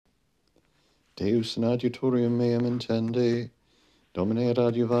Deus in adiutorium meam intende, Domine et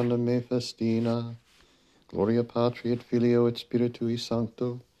adjuvandum me festina, Gloria Patri et Filio et Spiritui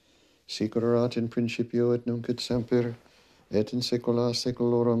Sancto, sic ut erat in principio et nunc et semper, et in saecula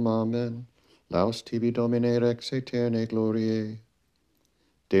saeculorum. Amen. Laus tibi Domine rex aeterne gloriae.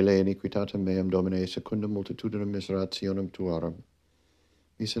 Dele iniquitatem meam, Domine, secundum multitudinem miserationem tuarum.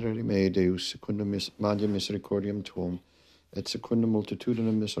 Miserere mei, Deus, secundum magna misericordiam tuum, et secundum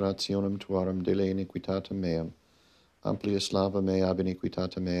multitudinem miserationem tuarum dele iniquitatem meam. Amplia slava mea ab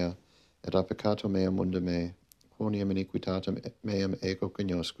iniquitatem mea, et a peccato meam unda me, quoniam iniquitatem meam ego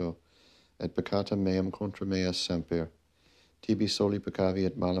cognosco, et peccatum meam contra mea semper. Tibi soli peccavi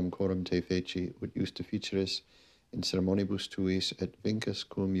et malam coram te feci, ut justificeris in sermonibus tuis et vincus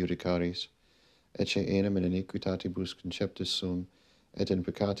cum judicaris, ecce enim in iniquitatibus conceptus sum, et in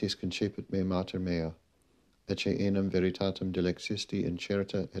peccatis concepit me mater mea, ecce enim veritatem dilexisti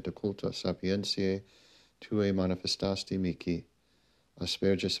incerta et occulta sapientiae tuae manifestasti mihi,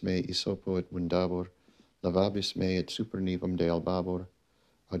 asperges me isopo et mundabor, lavabis me et supernivum de albabor,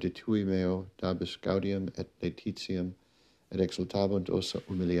 auditui meo dabis gaudium et laetitium, et exultabunt ossa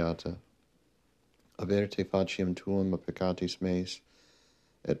humiliata. Averte faciem tuum a peccatis meis,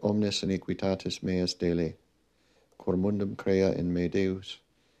 et omnes iniquitatis meas dele, cor mundum crea in me Deus,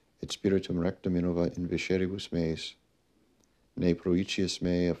 et spiritum rectum innova in visceribus meis, ne proicius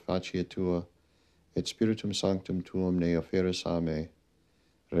me a facia tua, et spiritum sanctum tuum ne offeris a me,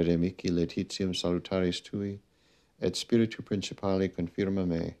 redemici laetitium salutaris tui, et spiritu principali confirma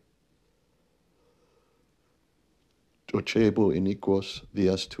me. Docebo iniquos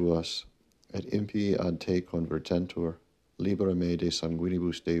vias tuas, et impii ad te convertentur, libera me de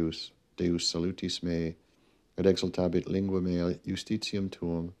sanguinibus Deus, Deus salutis me, et exultabit lingua mea justitium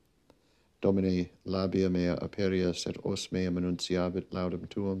tuum. Domine, labia mea aperias et os meam annunciabit laudum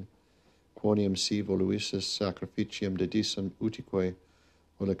tuum, quoniam si voluissis sacrificium dedissum utique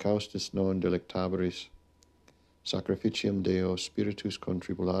holocaustus non delectabaris, sacrificium Deo spiritus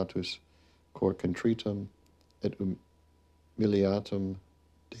contribulatus, cor contritum et humiliatum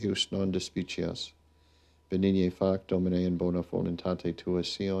Deus non despicias. Benigne fac, Domine, in bona voluntate tua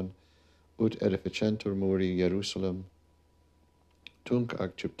Sion, ut edificentur muri Jerusalem, tunc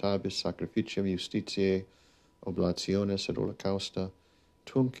acceptabis sacrificium justitiae, oblationes et holocausta,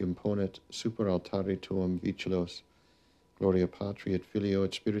 tunc imponet super altari tuum vigilos, Gloria Patri et Filio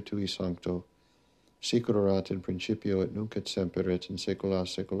et Spiritui Sancto, sic ut erat in principio et nunc et semper et in saecula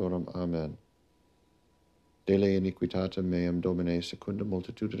saeculorum. Amen. Dele iniquitatem meam, Domine, secundum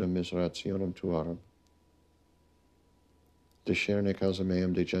multitudinem miserationem tuarum. Discerne causa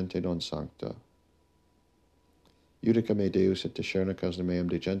meam de gente non sancta. Judica me Deus et discerne causa meam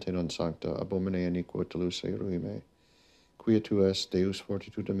de gente non sancta, abomine iniquo telus erui me. Quia tu es, Deus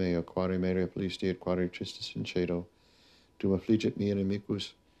fortitude mea, quare me replisti et quare tristis in cedo, dum affligit me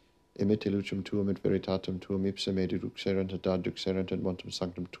inimicus, imitte lucem tuum et veritatem tuum ipse me deduxerent et adduxerent in montem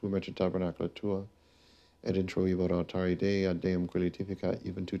sanctum tuum et in tabernacula tua, et introivor altari Dei ad Deum quilitifica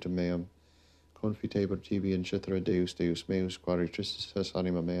even tutum meam, confitebur tibi in cithara Deus, Deus meus, quare tristis es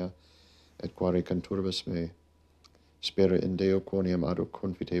anima mea, et quare canturbis me. Spera in Deo quoniam aduc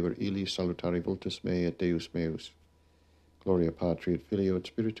confitebur illi salutari vultus mei et Deus meus. Gloria Patri et Filio et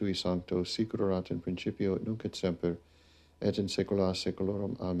Spiritui Sancto, sic ut erat in principio et nunc et semper, et in saecula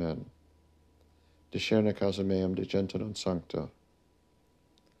saeculorum. Amen. Discerne causa meam de gente non sancta.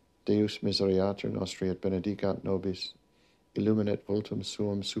 Deus miseriater nostri et benedicat nobis, illuminet voltum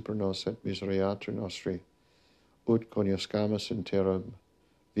suum super nos et miseriater nostri, ut coniuscamus in terram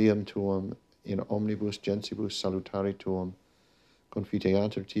viam tuum in omnibus gensibus salutari tuum,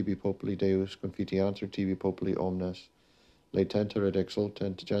 confiteantur tibi populi Deus, confiteantur tibi populi omnes, laetentur et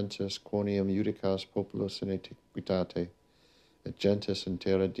exultent gentes quoniam judicas populus in iniquitate, et gentes in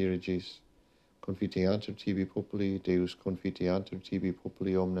terra dirigis, confiteantur tibi populi Deus, confiteantur tibi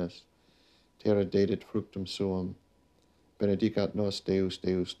populi omnes, terra dedit fructum suum. Benedicat nos Deus,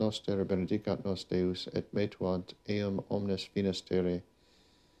 Deus noster, benedicat nos Deus, et metuant eam omnes finis terrae.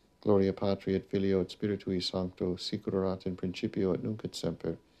 Gloria Patri et Filio et Spiritui Sancto, sic ut erat in principio et nunc et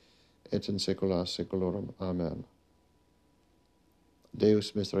semper, et in saecula saeculorum. Amen.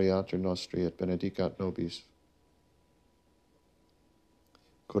 Deus miseriater nostri et benedicat nobis.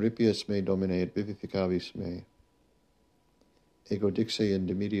 Corripias me, Domine, et vivificabis me. Ego dixe in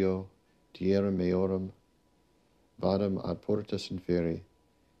dimidio dierum meorum, vadam ad portas inferi,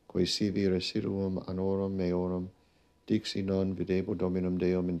 quae sivi residuum annorum meorum, dixi non videbo Dominum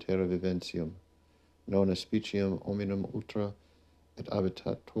Deum in terra viventium, non aspicium hominum ultra et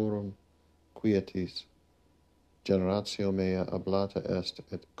habitatorum quietis, Generatio mea ablata est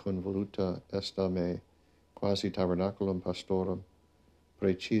et convoluta est a me, quasi tabernaculum pastorum,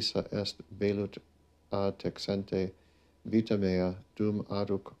 precisa est velut a texente vita mea, dum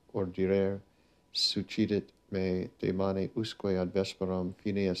aduc ordire succidit me de mane usque ad vesperam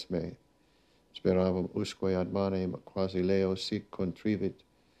fineas me. Speravam usque ad manem quasi leo sic contrivit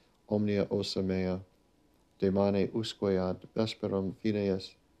omnia ossa mea, de mane usque ad vesperam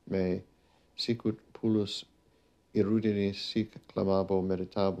fineas me, sicut pullus irrudinis sic clamabo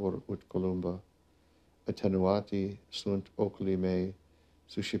meditabor ut columba. Attenuati sunt oculi mei,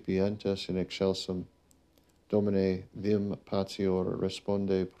 suscipientes in excelsum. Domine, vim patior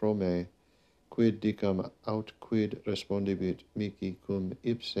responde pro me, quid dicam aut quid respondibit mihi cum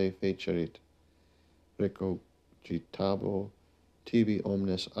ipse fecerit. Recogitabo tibi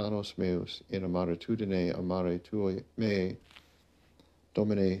omnes annos meus in amaritudine amare tuae me,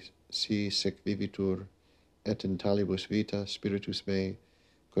 Domine, si sec vivitur, et in talibus vita spiritus mei,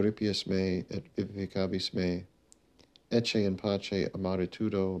 corripius mei, et vivificabis mei, ecce in pace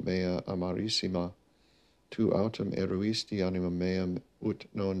amaritudo mea amarissima, tu autem eruisti animam meam ut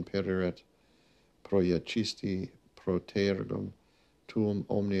non periret, proiecisti protergum tuum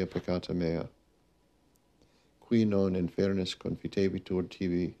omnia peccata mea. Qui non infernis confitebitur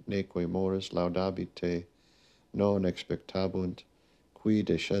tibi, neque mores laudabit te, non expectabunt, qui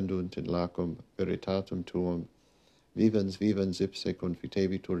descendunt in lacum veritatum tuum, vivens ipse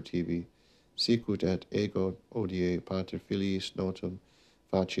confitebitur tibi, sicut et ego odie pater filiis notum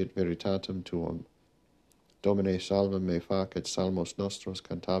facit veritatem tuum. Domine salvum me facet salmos nostros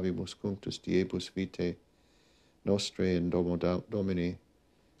cantabimus cunctus diebus vitae nostre in domo Domini,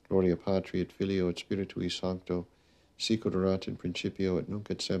 gloria Patri et Filio et Spiritui Sancto, sicut erat in principio et nunc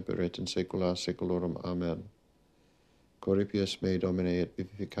et semper et in saecula saeculorum. Amen. Corripius me, Domine, et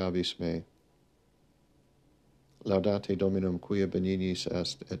vivificabis me. Laudate Dominum quia benignus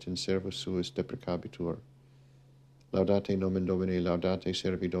est et in servus suis deprecabitur. Laudate nomen Domini, laudate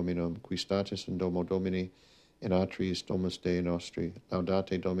servi Dominum, qui statis in domo Domini, in atriis domus Dei nostri.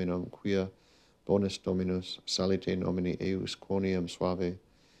 Laudate Dominum, quia bonus Dominus, salite nomini eius quoniam suave,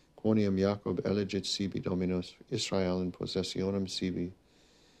 quoniam Jacob elegit sibi Dominus, Israel in possessionem sibi,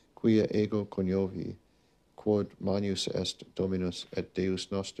 quia ego coniovi, quod manius est Dominus et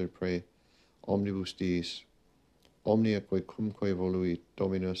Deus noster pre omnibus diis, omnia quae cumque voluit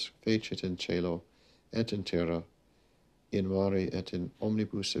Dominus fecit in cielo et in terra, in mare et in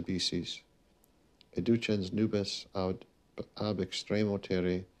omnibus abyssis, educens nubes ab extremo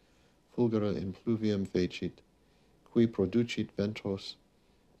terrae, fulgera in pluvium fecit, qui producit ventos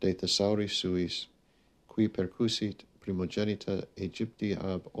de thesauris suis, qui percussit primogenita Egypti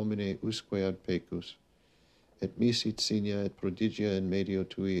ab homine usque ad pecus, et misit signa et prodigia in medio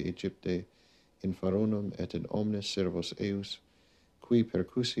tui Egypte, in Pharaonum et in omnes servos eius, qui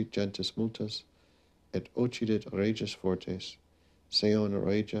percussit gentes multas, et occidit reges fortes, Seon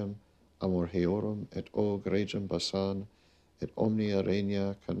regem Amorheorum, et Og regem Basan, et omnia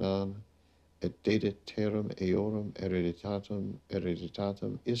regna Canaan, et dedit terram eorum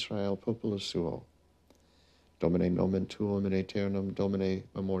hereditatem Israel populus suo. Domine nomen tuum in aeternum, Domine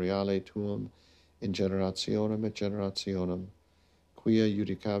memoriale tuum in generationem et generationem, quia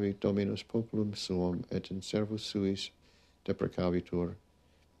judicavit Dominus populum suum et in servus suis deprecavitur.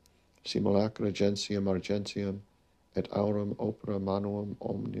 Simulacra gentium argentium et aurum opera manuum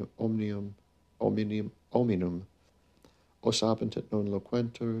hominum, os abent et non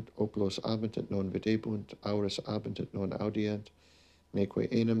loquentur, oculos abent et non videbunt, aures abent et non audient, neque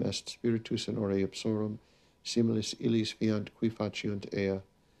enim est spiritus in ore ipsorum, similis illis fiant qui faciunt ea,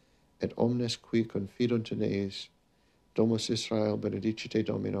 et omnes qui confidunt in eis. Domus Israel benedicite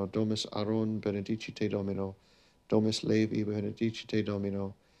Domino, Domus Aaron benedicite Domino, Domus Levi benedicite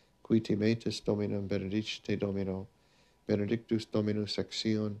Domino, qui timetis Dominum benedicite Domino, benedictus Dominus ex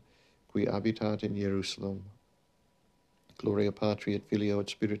Sion, qui habitat in Jerusalem. Gloria Patri et Filio et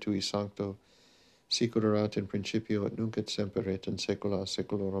Spiritui Sancto, sicut erat in principio et nunc et semper et in saecula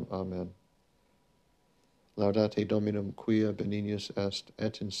saeculorum. Amen. Laudate Dominum quia benignus est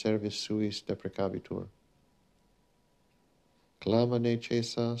et in servis suis deprecabitur. Clama ne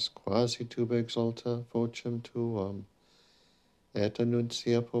cessas, quasi tuba exalta vocem tuam, et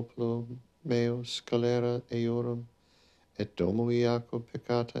annuncia populo meo scalera eorum, et domo Iacob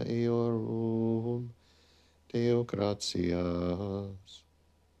peccata eorum. Deo gratias.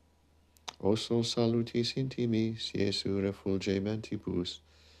 O sol salutis intimis, Iesu refulgementibus,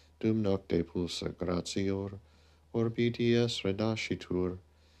 dum nocte pulsa gratior, orbi dies renascitur,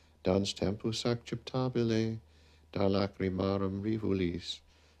 dans tempus acceptabile, da lacrimarum rivulis,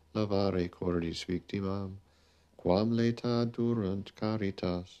 lavare cordis victimam, quam leta durant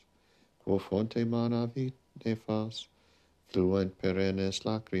caritas, quo fonte manavit nefas, fluent perennes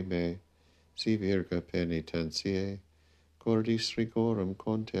lacrimae, si virga penitentiae, cordis rigorum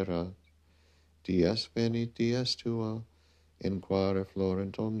conterat, dies venit dies tua, in quare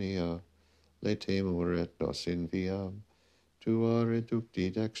florent omnia, letemur et nos in viam, tua reducti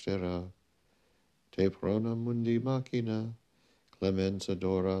dextera, te prona mundi machina, clemens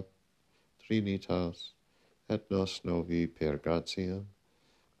adorat trinitas, et nos novi per gratiam,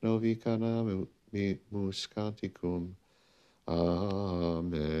 novi canamus canticum.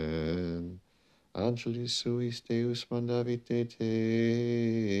 Amen. Angelis suis Deus mandavit te,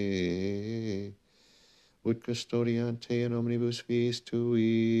 ut custodiant te in omnibus viis tuis.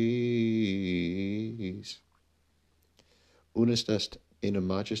 Unus est in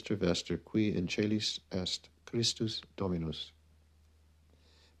magister vester, qui in celis est Christus Dominus.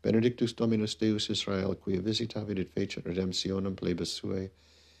 Benedictus Dominus Deus Israel, qui visitavit et fecit redemptionem plebis suae,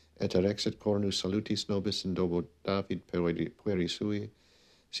 et erexit cornus salutis nobis in dobo David pueri sui,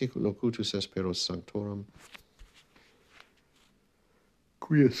 sic locutus esperos sanctorum,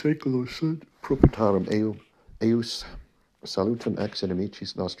 quia saeculo sunt propetarum eius salutum ex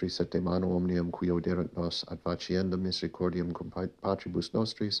inimicis nostris et de mano omnium qui oderant nos ad faciendam misericordium cum patribus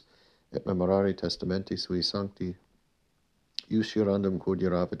nostris, et memorare testamenti sui sancti, iusirandum quod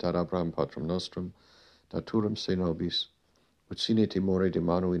iravit ad Abraham patrum nostrum, daturum se nobis, ut sine timore de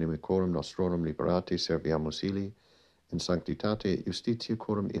mano inimicorum nostrorum liberati serviamus illi, in sanctitate et justitia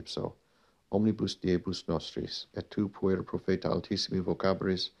corum ipso, omnibus diebus nostris, et tu puer profeta altissimi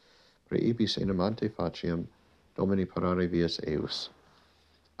vocaberis, praebis enemante faciam, Domini parare vias eius.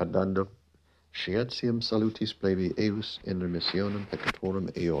 Addendum, scientiam salutis plebi eius in remissionem peccatorum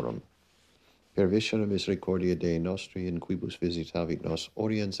eorum. Per visione misericordia Dei nostri, in quibus visitavit nos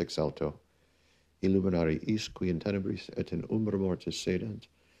oriens exalto, illuminari is qui in tenebris et in umbra mortis sedent,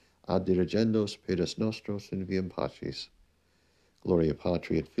 ad dirigendos pedes nostros in viam pacis. Gloria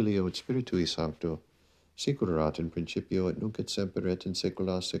Patri et Filio et Spiritui Sancto, sic ut erat in principio et nunc et semper et in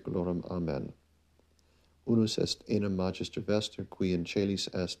saecula saeculorum. Amen. Unus est enim magister vester, qui in celis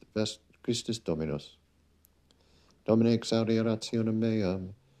est Christus Dominus. Domine exaudi orationem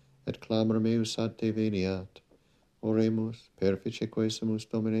meam, et clamor meus ad te veniat. Oremus, perfice quesumus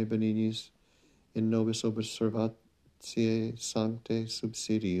Domine benignis, in nobis observatiae sancte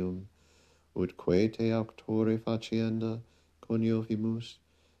subsidium, ut quae te auctore facienda coniovimus,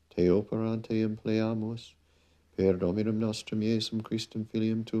 te operante impleamus, per Dominum nostrum Iesum Christum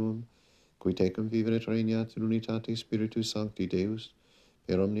Filium Tuum, qui tecum vivere et regnat in unitate Spiritus Sancti Deus,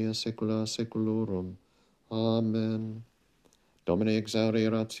 per omnia saecula saeculorum. Amen. Domine exaudi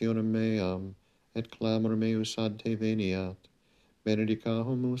orationem meam, et clamor meus ad te veniat.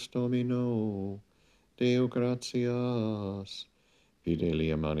 Benedicamus Domino, Deo gratias.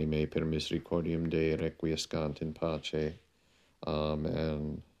 Fidelium animae per misericordium Dei requiescant in pace.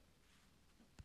 Amen.